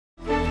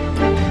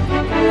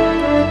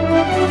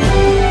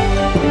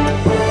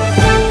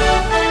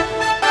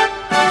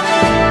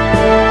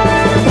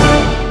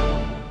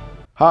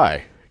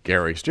Hi,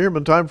 Gary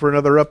Stearman. Time for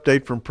another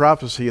update from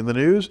Prophecy in the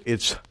News.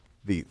 It's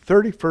the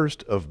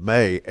 31st of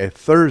May, a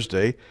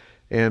Thursday,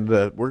 and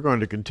we're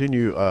going to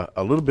continue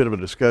a little bit of a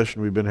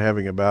discussion we've been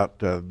having about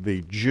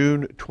the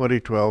June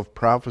 2012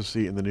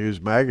 Prophecy in the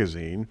News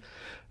magazine.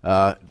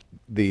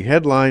 The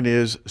headline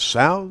is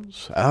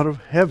Sounds Out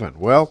of Heaven.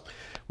 Well,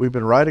 we've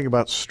been writing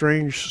about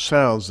strange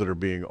sounds that are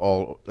being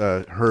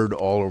heard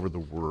all over the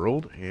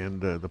world and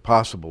the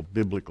possible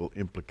biblical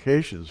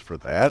implications for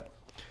that.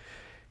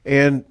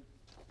 And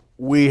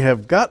we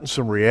have gotten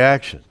some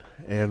reaction,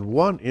 and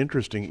one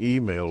interesting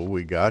email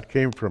we got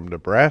came from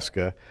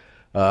Nebraska,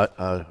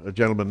 a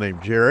gentleman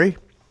named Jerry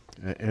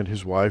and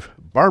his wife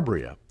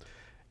Barbara.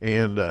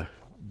 And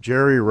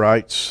Jerry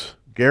writes,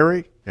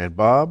 Gary and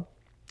Bob,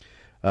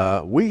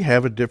 we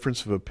have a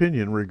difference of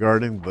opinion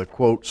regarding the,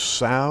 quote,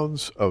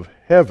 sounds of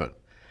heaven,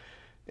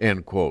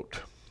 end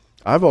quote.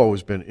 I've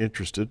always been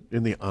interested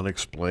in the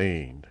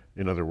unexplained.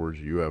 In other words,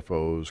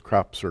 UFOs,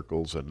 crop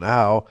circles, and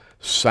now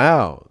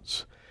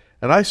sounds.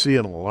 And I see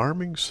an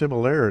alarming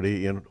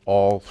similarity in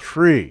all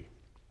three.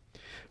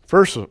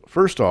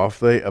 First off,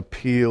 they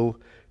appeal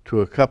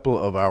to a couple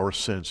of our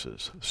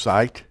senses,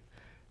 sight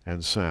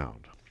and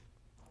sound.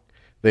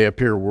 They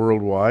appear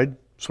worldwide,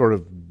 sort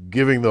of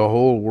giving the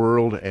whole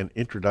world an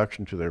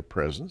introduction to their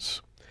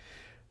presence.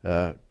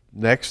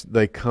 Next,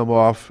 they come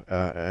off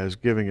as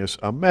giving us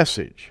a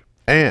message,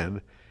 and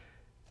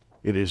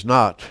it is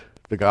not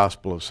the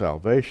gospel of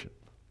salvation.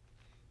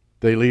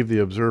 They leave the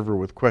observer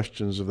with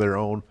questions of their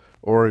own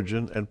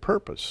origin and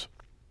purpose.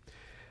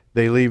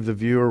 They leave the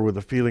viewer with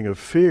a feeling of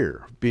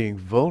fear, being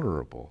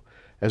vulnerable,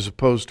 as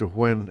opposed to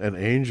when an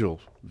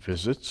angel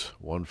visits,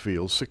 one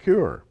feels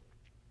secure.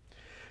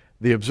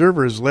 The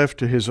observer is left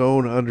to his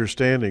own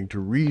understanding to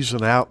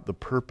reason out the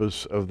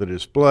purpose of the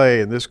display,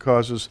 and this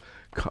causes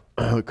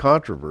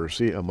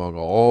controversy among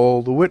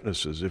all the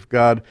witnesses. If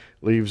God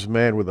leaves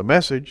man with a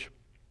message,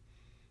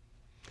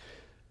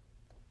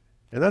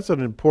 and that's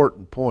an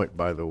important point,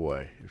 by the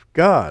way, if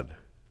God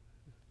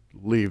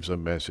leaves a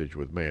message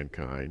with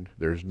mankind,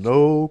 there's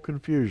no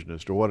confusion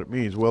as to what it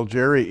means. Well,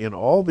 Jerry, in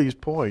all these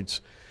points,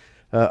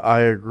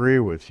 I agree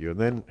with you. And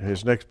then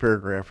his next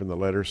paragraph in the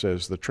letter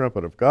says, the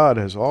trumpet of God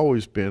has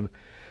always been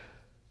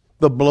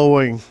the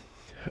blowing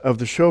of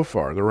the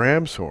shofar, the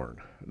ram's horn,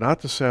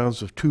 not the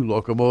sounds of two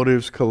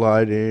locomotives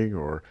colliding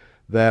or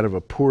that of a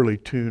poorly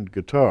tuned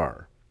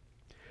guitar.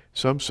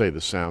 Some say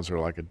the sounds are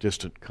like a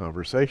distant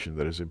conversation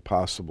that is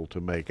impossible to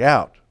make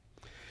out.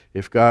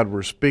 If God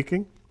were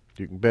speaking,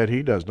 you can bet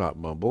he does not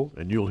mumble,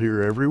 and you'll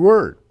hear every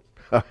word.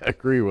 I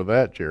agree with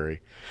that, Jerry.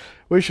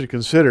 We should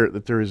consider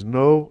that there is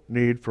no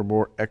need for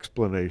more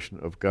explanation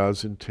of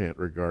God's intent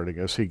regarding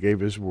us. He gave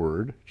his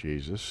word,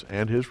 Jesus,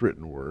 and his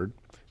written word,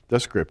 the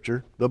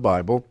Scripture, the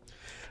Bible.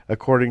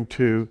 According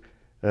to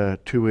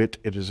it,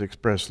 it is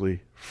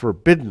expressly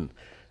forbidden.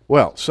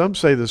 Well, some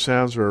say the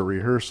sounds are a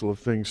rehearsal of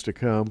things to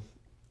come.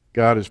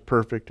 God is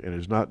perfect and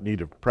is not in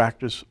need of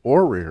practice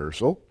or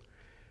rehearsal.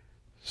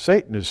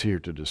 Satan is here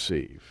to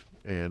deceive.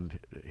 And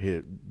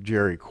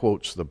Jerry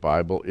quotes the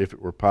Bible. If it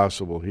were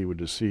possible, he would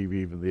deceive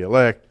even the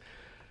elect.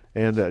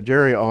 And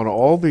Jerry, on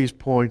all these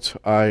points,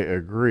 I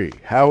agree.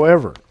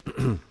 However,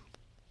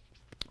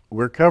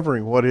 we're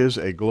covering what is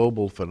a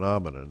global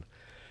phenomenon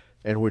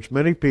and which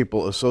many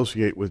people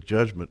associate with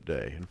Judgment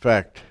Day. In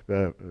fact,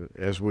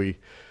 as we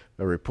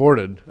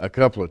reported a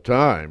couple of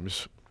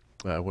times,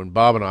 when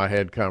Bob and I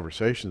had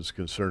conversations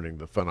concerning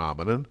the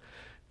phenomenon,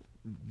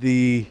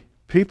 the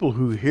people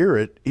who hear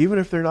it, even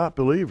if they're not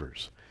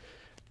believers,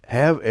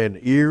 have an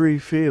eerie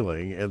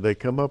feeling, and they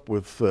come up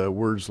with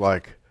words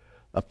like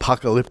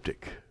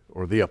apocalyptic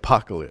or the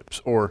apocalypse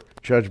or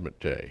Judgment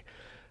Day.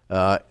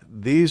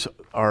 These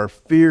are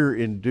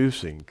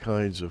fear-inducing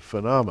kinds of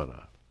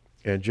phenomena.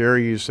 And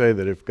Jerry, you say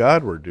that if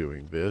God were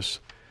doing this,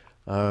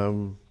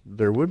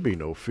 there would be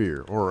no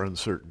fear or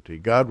uncertainty.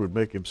 God would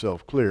make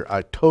himself clear.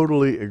 I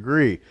totally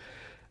agree.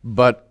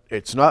 But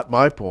it's not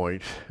my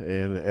point,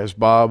 and as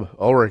Bob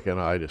Ulrich and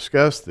I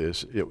discussed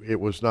this, it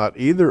was not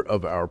either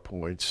of our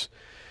points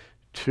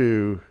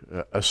to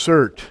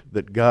assert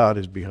that God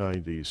is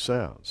behind these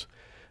sounds.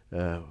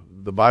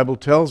 The Bible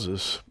tells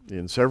us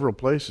in several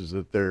places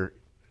that there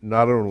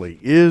not only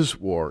is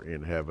war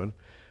in heaven,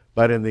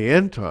 but in the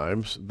end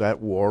times that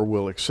war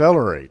will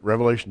accelerate.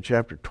 Revelation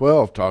chapter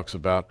 12 talks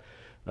about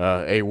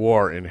a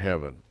war in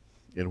heaven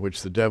in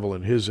which the devil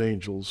and his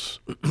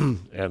angels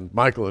and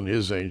Michael and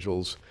his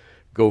angels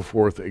go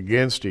forth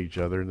against each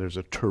other, and there's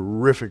a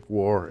terrific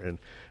war,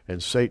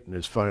 and Satan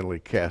is finally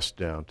cast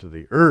down to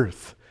the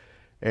earth.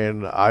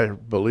 And I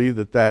believe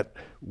that that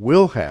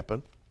will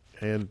happen,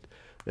 and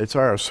it's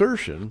our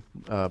assertion,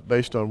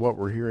 based on what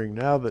we're hearing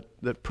now,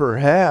 that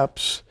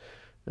perhaps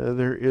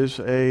there is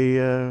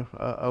a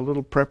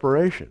little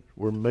preparation,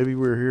 where maybe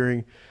we're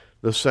hearing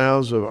the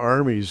sounds of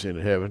armies in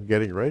heaven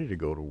getting ready to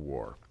go to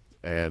war,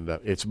 and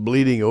it's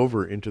bleeding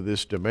over into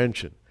this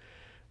dimension.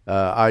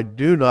 I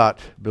do not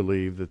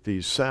believe that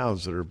these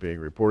sounds that are being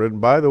reported,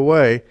 and by the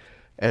way,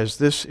 as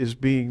this is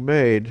being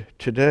made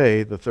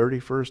today, the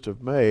 31st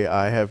of May,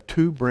 I have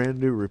two brand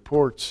new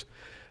reports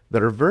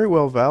that are very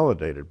well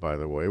validated, by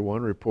the way.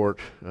 One report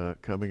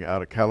coming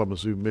out of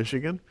Kalamazoo,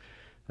 Michigan,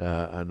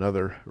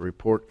 another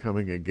report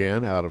coming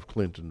again out of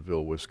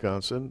Clintonville,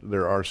 Wisconsin.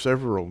 There are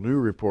several new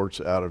reports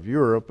out of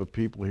Europe of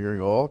people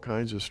hearing all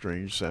kinds of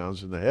strange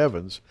sounds in the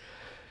heavens.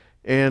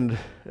 And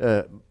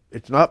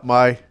it's not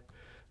my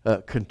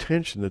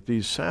contention that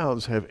these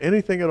sounds have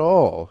anything at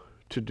all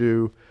to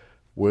do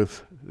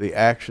with the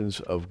actions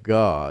of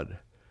God,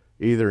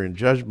 either in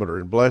judgment or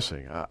in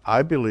blessing.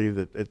 I believe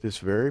that it's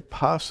very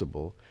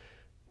possible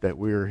that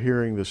we are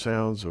hearing the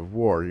sounds of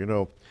war. You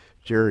know,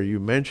 Jerry, you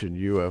mentioned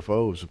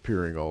UFOs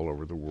appearing all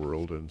over the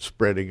world and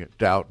spreading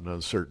doubt and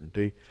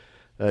uncertainty.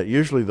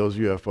 Usually those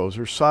UFOs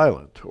are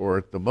silent, or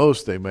at the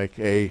most they make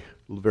a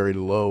very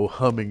low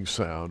humming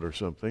sound or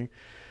something.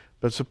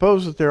 But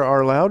suppose that there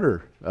are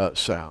louder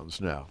sounds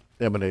now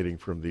emanating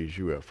from these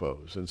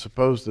UFOs, and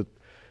suppose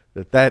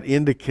that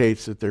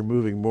indicates that they're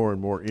moving more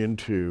and more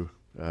into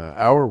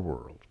our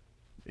world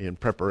in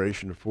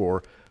preparation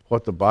for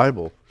what the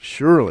Bible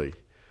surely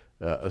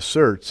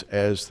asserts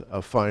as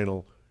a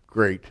final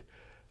great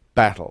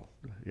battle.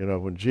 You know,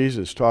 when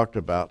Jesus talked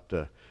about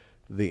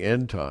the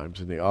end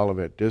times in the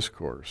Olivet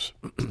Discourse,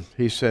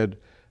 he said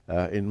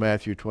in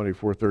Matthew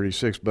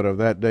 24:36, "But of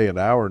that day and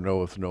hour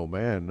knoweth no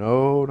man,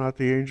 no, not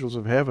the angels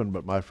of heaven,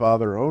 but my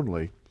Father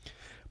only.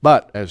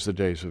 But as the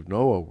days of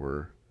Noah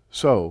were,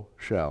 so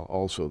shall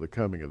also the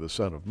coming of the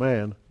Son of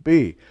Man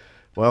be."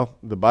 Well,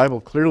 the Bible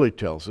clearly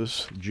tells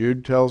us,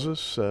 Jude tells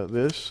us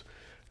this,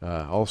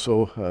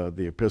 also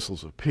the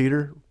epistles of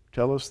Peter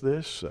tell us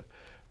this.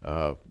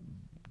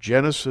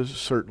 Genesis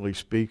certainly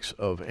speaks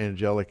of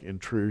angelic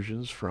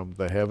intrusions from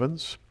the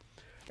heavens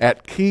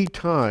at key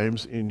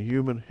times in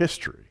human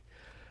history.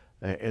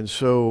 And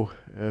so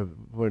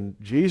when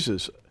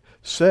Jesus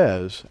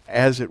says,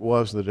 as it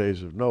was in the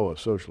days of Noah,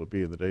 so shall it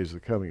be in the days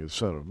of the coming of the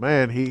Son of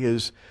Man, he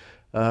is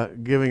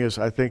giving us,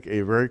 I think,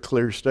 a very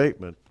clear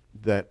statement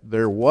that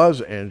there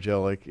was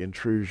angelic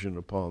intrusion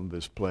upon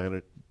this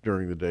planet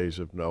during the days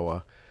of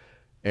Noah.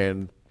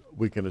 And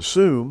we can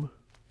assume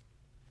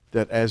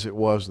that as it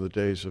was in the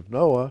days of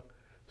Noah,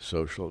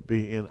 so shall it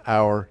be in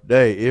our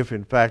day, if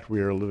in fact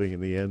we are living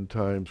in the end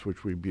times,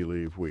 which we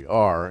believe we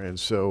are. And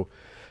so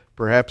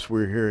perhaps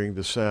we're hearing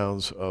the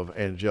sounds of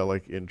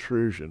angelic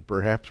intrusion.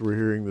 Perhaps we're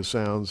hearing the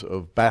sounds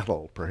of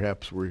battle.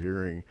 Perhaps we're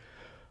hearing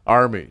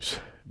armies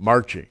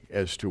marching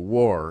as to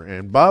war.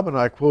 And Bob and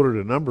I quoted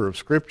a number of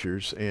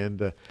scriptures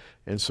and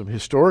some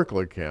historical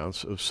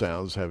accounts of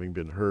sounds having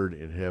been heard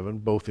in heaven,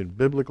 both in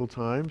biblical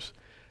times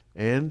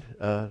and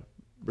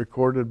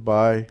recorded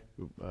by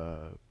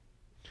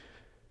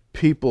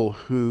people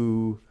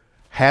who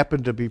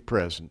happened to be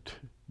present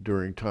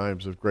during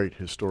times of great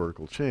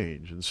historical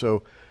change. And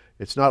so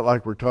it's not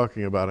like we're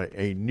talking about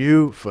a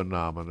new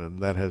phenomenon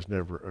that has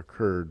never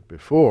occurred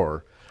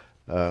before,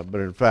 but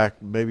in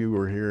fact, maybe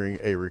we're hearing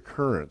a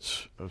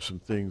recurrence of some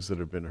things that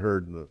have been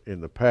heard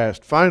in the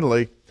past.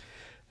 Finally,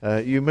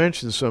 you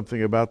mentioned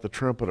something about the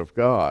trumpet of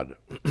God.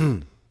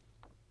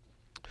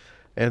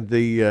 And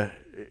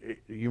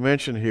you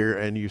mention here,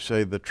 and you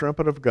say, the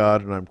trumpet of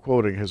God, and I'm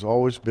quoting, has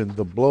always been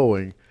the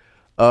blowing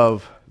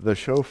of the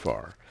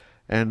shofar.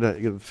 And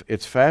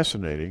it's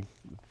fascinating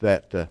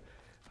that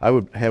I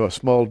would have a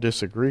small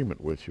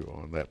disagreement with you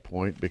on that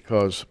point,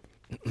 because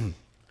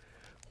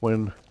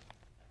when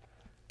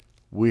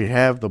we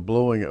have the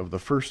blowing of the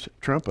first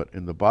trumpet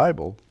in the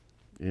Bible,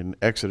 in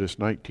Exodus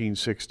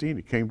 19:16,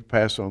 it came to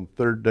pass on the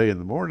third day in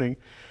the morning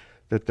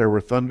that there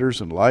were thunders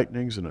and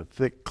lightnings and a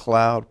thick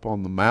cloud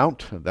upon the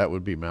mount, and that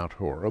would be Mount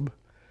Horeb,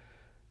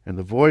 and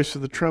the voice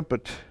of the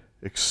trumpet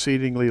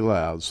exceedingly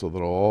loud, so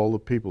that all the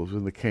people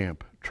in the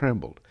camp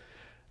trembled.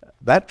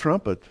 That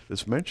trumpet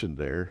that's mentioned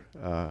there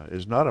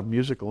is not a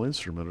musical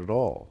instrument at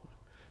all.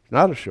 It's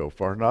not a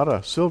shofar, not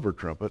a silver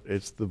trumpet.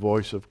 It's the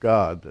voice of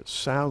God that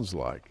sounds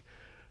like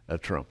a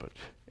trumpet.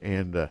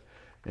 And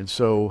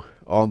so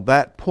on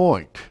that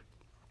point,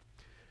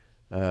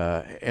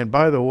 and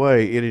by the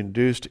way, it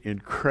induced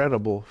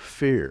incredible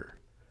fear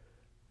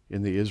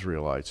in the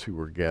Israelites who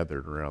were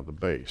gathered around the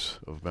base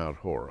of Mount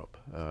Horeb.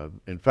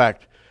 In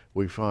fact,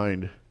 we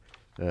find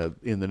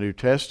in the New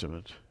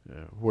Testament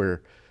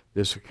where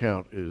this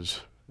account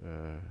is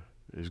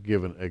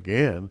given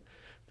again,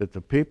 that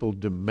the people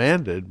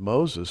demanded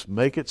Moses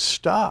make it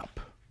stop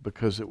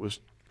because it was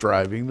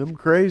driving them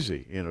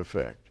crazy, in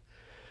effect.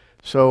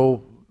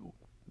 So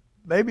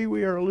maybe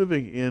we are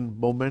living in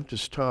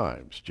momentous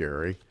times,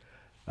 Jerry.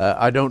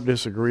 I don't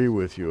disagree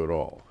with you at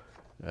all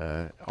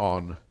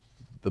on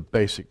the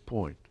basic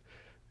point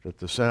that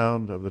the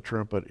sound of the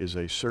trumpet is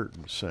a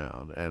certain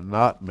sound and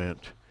not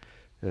meant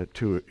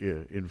to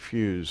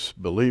infuse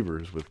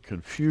believers with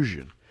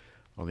confusion.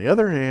 On the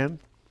other hand,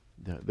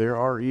 there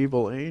are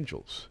evil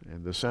angels,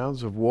 and the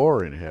sounds of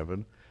war in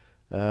heaven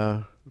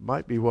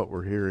might be what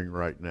we're hearing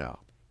right now.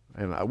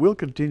 And I will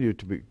continue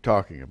to be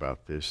talking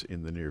about this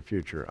in the near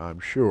future, I'm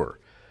sure,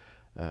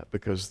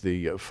 because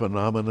the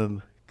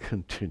phenomenon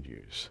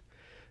continues.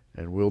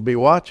 And we'll be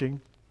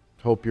watching.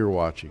 Hope you're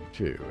watching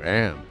too.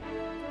 And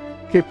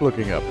keep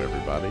looking up,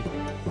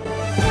 everybody.